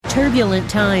Turbulent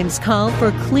times call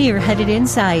for clear-headed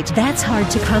insight. That's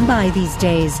hard to come by these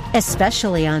days,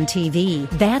 especially on TV.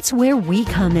 That's where we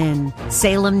come in.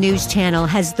 Salem News Channel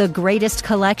has the greatest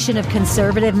collection of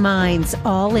conservative minds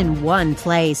all in one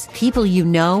place. People you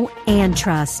know and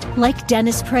trust, like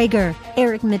Dennis Prager,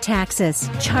 Eric Metaxas,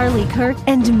 Charlie Kirk,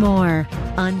 and more.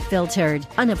 Unfiltered,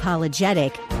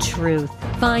 unapologetic truth.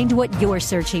 Find what you're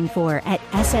searching for at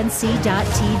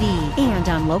snc.tv and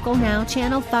on Local Now,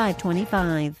 Channel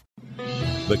 525.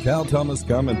 The Cal Thomas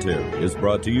Commentary is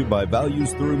brought to you by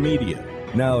Values Through Media.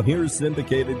 Now here's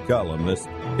syndicated columnist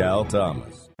Cal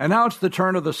Thomas. And now it's the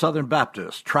turn of the Southern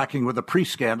Baptist. Tracking with the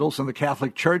pre-scandals in the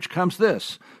Catholic Church comes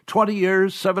this. 20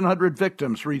 years, 700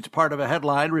 victims reads part of a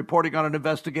headline reporting on an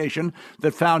investigation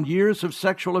that found years of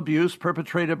sexual abuse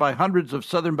perpetrated by hundreds of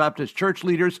Southern Baptist church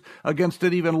leaders against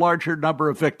an even larger number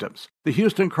of victims. The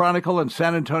Houston Chronicle and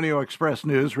San Antonio Express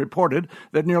News reported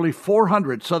that nearly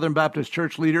 400 Southern Baptist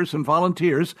church leaders and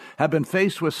volunteers have been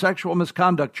faced with sexual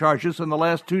misconduct charges in the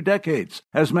last 2 decades.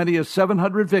 As many as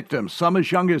 700 victims, some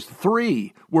as young as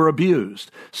 3, were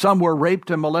abused. Some were raped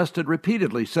and molested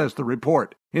repeatedly, says the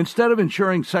report. Instead of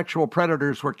ensuring sexual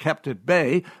predators were kept at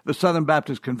bay, the Southern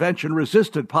Baptist Convention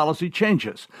resisted policy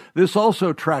changes. This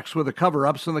also tracks with the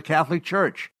cover-ups in the Catholic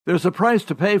Church. There's a price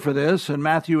to pay for this. In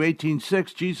Matthew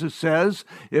 18:6, Jesus says,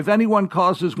 "If anyone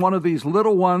causes one of these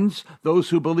little ones,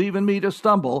 those who believe in me, to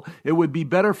stumble, it would be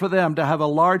better for them to have a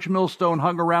large millstone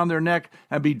hung around their neck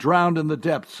and be drowned in the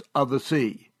depths of the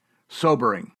sea."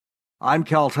 Sobering. I'm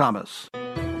Cal Thomas.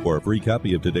 For a free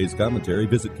copy of today's commentary,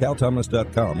 visit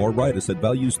calthomas.com or write us at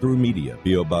Values Through Media,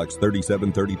 P.O. Box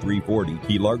 373340,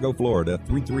 Key Largo, Florida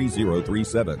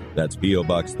 33037. That's P.O.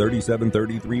 Box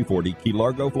 373340, Key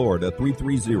Largo, Florida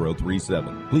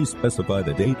 33037. Please specify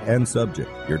the date and subject.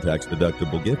 Your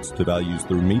tax-deductible gifts to Values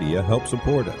Through Media help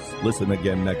support us. Listen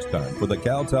again next time for the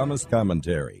Cal Thomas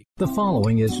Commentary. The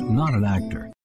following is not an actor.